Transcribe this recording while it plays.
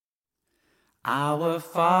Our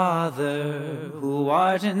Father, who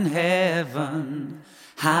art in heaven,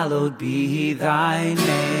 hallowed be thy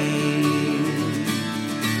name.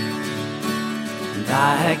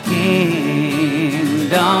 Thy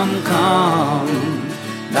kingdom come,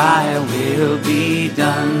 thy will be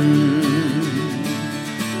done.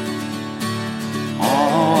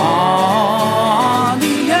 On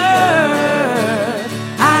the earth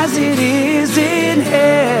as it is in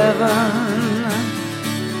heaven.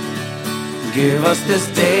 Give us this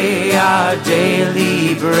day our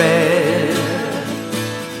daily bread,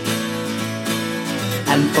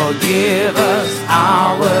 and forgive us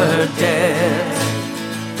our debts,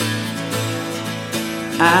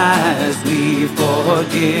 as we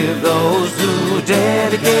forgive those who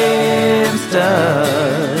debt against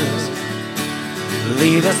us.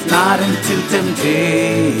 Lead us not into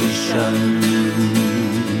temptation,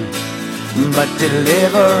 but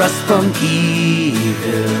deliver us from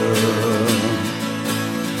evil.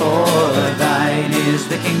 For thine is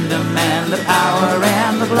the kingdom and the power and